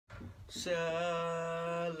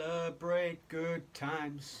Celebrate good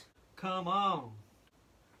times. Come on.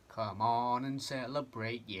 Come on and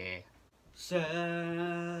celebrate, yeah. Celebrate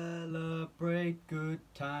good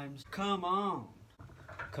times. Come on.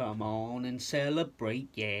 Come on and celebrate,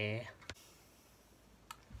 yeah.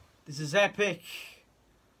 This is epic.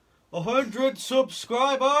 100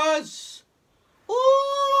 subscribers.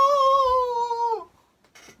 Ooh!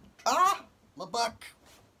 Ah! My back.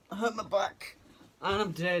 I hurt my back. And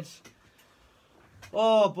I'm dead.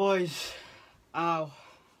 Oh, boys. Ow. I've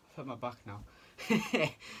hurt my back now.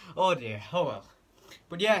 Oh dear. Oh well.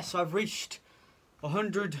 But yes, I've reached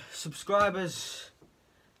 100 subscribers.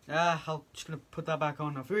 I'm just going to put that back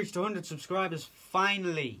on. I've reached 100 subscribers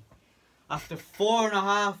finally. After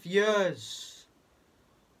 4.5 years.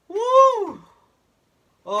 Woo!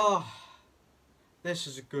 Oh. This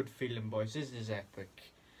is a good feeling, boys. This is epic.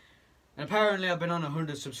 And apparently I've been on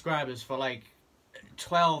 100 subscribers for like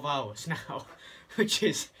 12 hours now. Which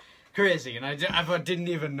is crazy. And I didn't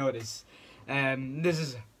even notice. This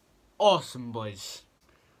is awesome, boys.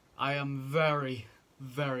 I am very,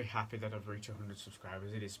 very happy that I've reached 100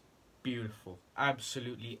 subscribers. It is beautiful.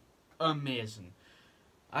 Absolutely amazing.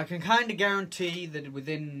 I can kind of guarantee that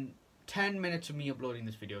within 10 minutes of me uploading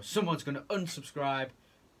this video, someone's going to unsubscribe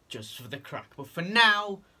just for the crack. But for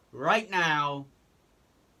now, right now,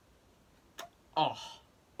 oh,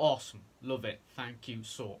 awesome. Love it. Thank you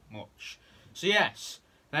so much. So yes,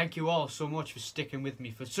 thank you all so much for sticking with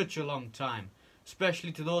me for such a long time.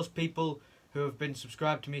 Especially to those people who have been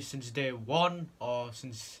subscribed to me since day one, or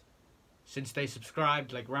since they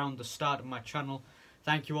subscribed like around the start of my channel.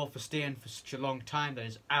 Thank you all for staying for such a long time. That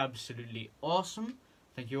is absolutely awesome.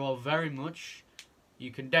 Thank you all very much.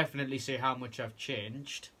 You can definitely see how much I've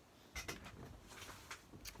changed.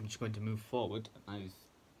 I'm just going to move forward. I've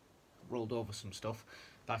rolled over some stuff.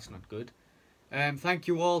 That's not good. Thank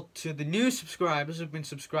you all to the new subscribers who've been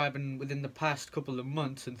subscribing within the past couple of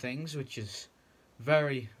months and things, which is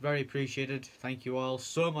very, very appreciated. Thank you all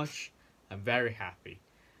so much. I'm very happy.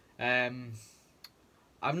 I'm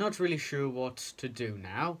not really sure what to do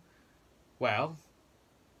now. Well,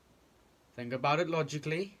 think about it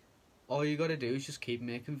logically. All you gotta do is just keep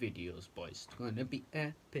making videos, boys. It's gonna be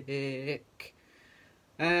epic.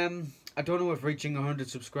 I don't know if reaching 100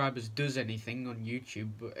 subscribers does anything on YouTube,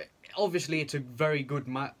 but obviously it's a very good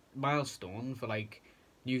milestone for like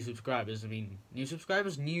new subscribers. I mean, new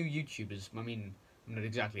subscribers, new YouTubers. I mean, I'm not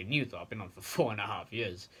exactly new though. I've been on for 4.5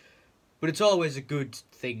 years. But it's always a good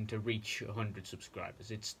thing to reach 100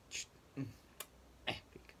 subscribers. It's just,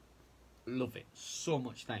 epic. Love it so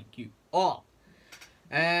much. Thank you all.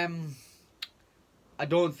 I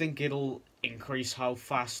don't think it'll increase how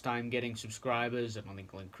fast I'm getting subscribers. I don't think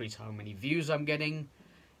it'll increase how many views I'm getting.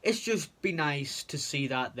 It's just be nice to see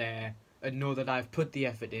that there and know that I've put the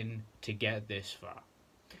effort in to get this far.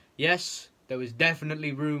 Yes, there was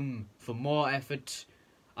definitely room for more effort.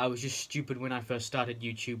 I was just stupid when I first started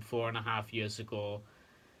YouTube 4.5 years ago.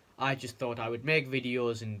 I just thought I would make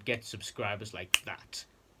videos and get subscribers like that.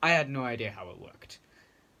 I had no idea how it worked.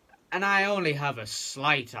 And I only have a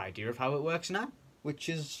slight idea of how it works now, which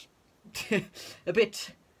is a bit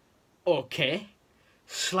okay.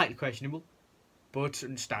 Slightly questionable, but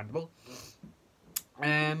understandable.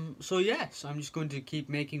 So yes, I'm just going to keep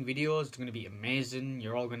making videos. It's going to be amazing.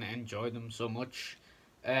 You're all going to enjoy them so much.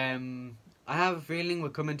 I have a feeling we're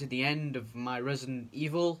coming to the end of my Resident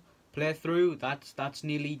Evil playthrough. That's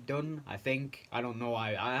nearly done, I think. I don't know.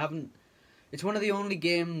 I haven't. It's one of the only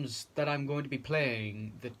games that I'm going to be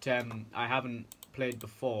playing that I haven't played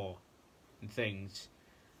before and things.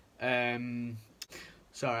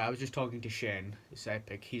 Sorry, I was just talking to Shane. It's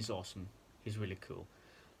epic. He's awesome. He's really cool.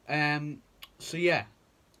 So yeah,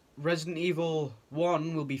 Resident Evil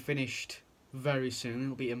 1 will be finished very soon.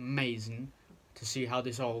 It'll be amazing to see how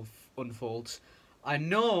this all unfolds. I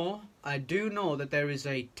do know that there is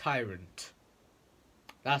a tyrant.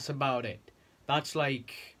 That's about it. That's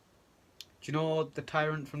like, do you know the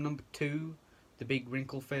tyrant from number 2? The big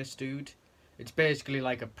wrinkle-faced dude? It's basically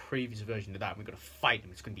like a previous version of that. We're going to fight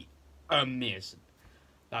him. It's going to be amazing.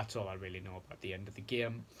 That's all I really know about the end of the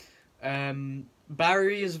game.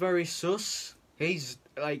 Barry is very sus. He's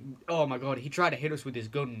like, oh my god, he tried to hit us with his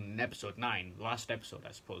gun in episode 9. The last episode,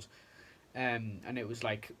 I suppose. And it was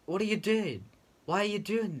like, what are you doing? Why are you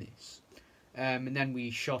doing this? And then we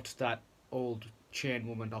shot that old chain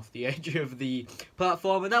woman off the edge of the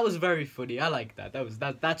platform, and that was very funny. I like that.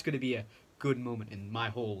 That's going to be a good moment in my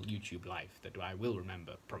whole YouTube life that I will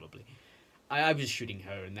remember, probably. I was shooting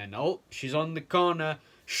her, and then, oh, she's on the corner.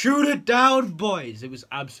 Shoot it down, boys! It was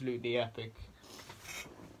absolutely epic.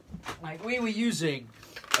 Like, we were using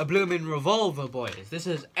a blooming revolver, boys. This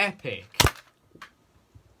is epic.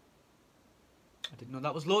 I didn't know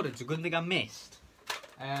that was loaded. It's a good thing I missed.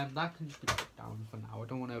 That can just be put down for now. I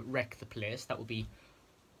don't want to wreck the place. That would be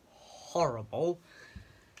horrible.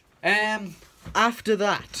 After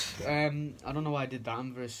that, I don't know why I did that.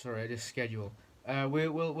 I'm very sorry. I just schedule.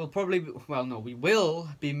 We'll probably we will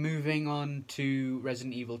be moving on to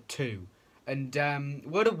Resident Evil 2, and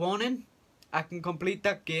word of warning, I can complete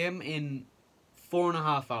that game in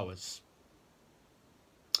 4.5 hours.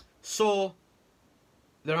 So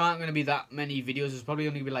there aren't going to be that many videos. There's probably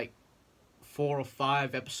only be like 4 or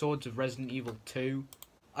 5 episodes of Resident Evil 2.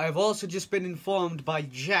 I have also just been informed by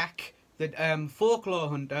Jack that Folklore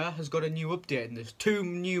Hunter has got a new update and there's 2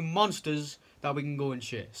 new monsters that we can go and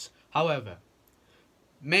chase. However,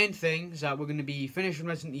 main thing is that we're going to be finishing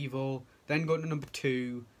Resident Evil, then going to number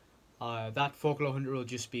 2. That Folklore Hunter will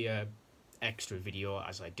just be a extra video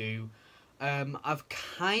as I do. I've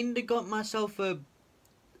kind of got myself a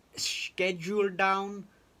schedule down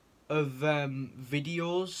of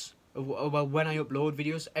videos, when I upload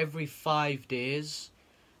videos every 5 days.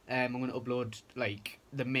 I'm going to upload like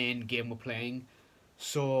the main game we're playing.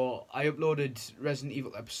 So I uploaded Resident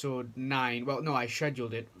Evil episode 9. Well, no, I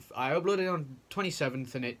scheduled it. I uploaded it on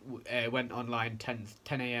 27th and it went online 10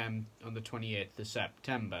 AM on the 28th of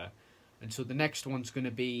September. And so the next one's going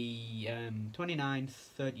to be 29th,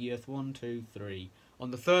 30th, 1, 2, 3.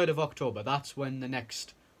 On the 3rd of October, that's when the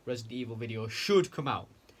next Resident Evil video should come out.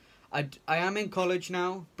 I am in college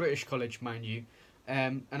now, British college mind you,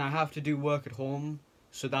 and I have to do work at home.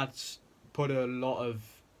 So that's put a lot of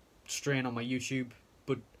strain on my YouTube,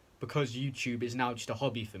 but because YouTube is now just a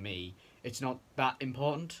hobby for me, it's not that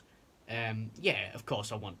important. Yeah, of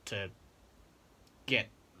course I want to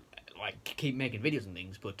keep making videos and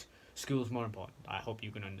things, but school's more important. I hope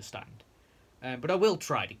you can understand. But I will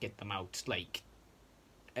try to get them out like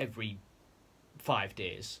every 5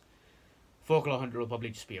 days. Folklore Hunter will probably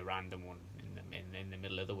just be a random one in the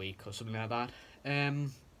middle of the week or something like that.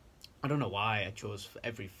 I don't know why I chose for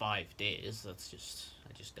every 5 days. That's just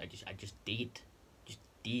I just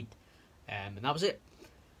did, and that was it.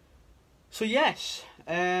 So yes,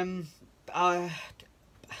 the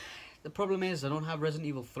problem is I don't have Resident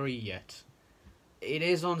Evil 3 yet. It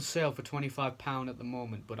is on sale for £25 at the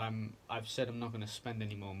moment, but I've said I'm not going to spend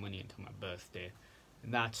any more money until my birthday,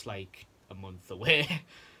 and that's like a month away.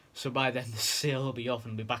 So by then the sale will be off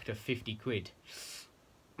and I'll be back to 50 quid.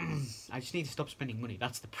 I just need to stop spending money,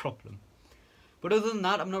 that's the problem. But other than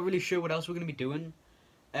that, I'm not really sure what else we're going to be doing.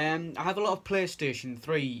 I have a lot of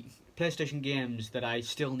PlayStation games that I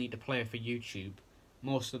still need to play for YouTube.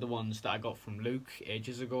 Most of the ones that I got from Luke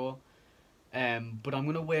ages ago. But I'm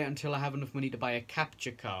going to wait until I have enough money to buy a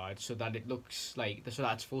capture card so that it looks like, so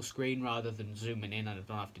that's full screen rather than zooming in and I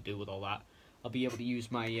don't have to deal with all that. I'll be able to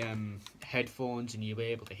use my headphones and you'll be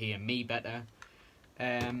able to hear me better.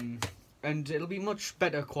 And it'll be much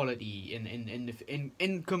better quality in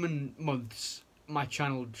incoming months. My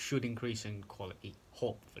channel should increase in quality,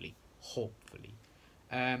 hopefully.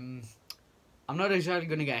 I'm not exactly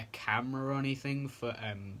going to get a camera or anything for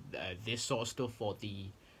this sort of stuff or the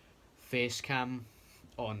face cam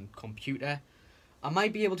on computer. I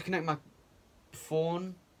might be able to connect my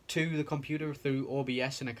phone to the computer through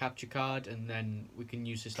OBS and a capture card, and then we can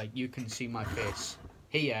use this, like, you can see my face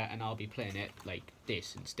here and I'll be playing it like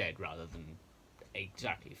this instead rather than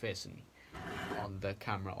exactly facing me on the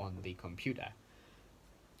camera on the computer.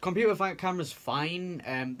 Computer camera's fine.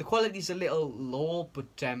 The quality's a little low,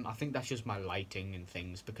 but I think that's just my lighting and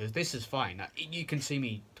things, because this is fine. You can see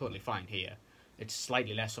me totally fine here. It's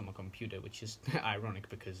slightly less on my computer, which is ironic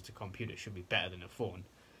because the computer should be better than a phone.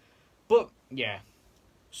 But yeah.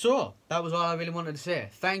 So, that was all I really wanted to say.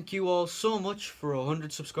 Thank you all so much for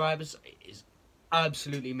 100 subscribers. It is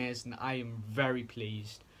absolutely amazing. I am very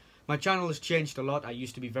pleased. My channel has changed a lot. I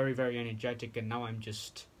used to be very, very energetic, and now I'm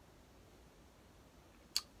just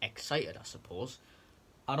excited, I suppose.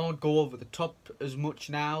 I don't go over the top as much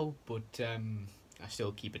now, but I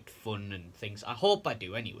still keep it fun and things. I hope I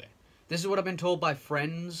do anyway. This is what I've been told by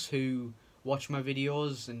friends who watch my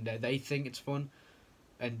videos, and they think it's fun.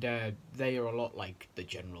 And they are a lot like the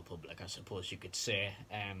general public, I suppose you could say.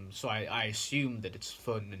 So I assume that it's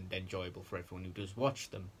fun and enjoyable for everyone who does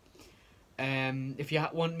watch them. If you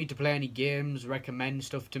want me to play any games, recommend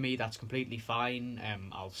stuff to me, that's completely fine.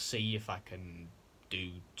 I'll see if I can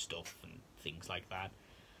do stuff and things like that.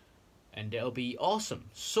 And it'll be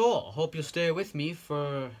awesome. So, I hope you'll stay with me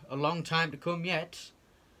for a long time to come yet.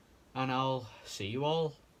 And I'll see you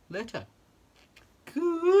all later.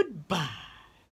 Goodbye.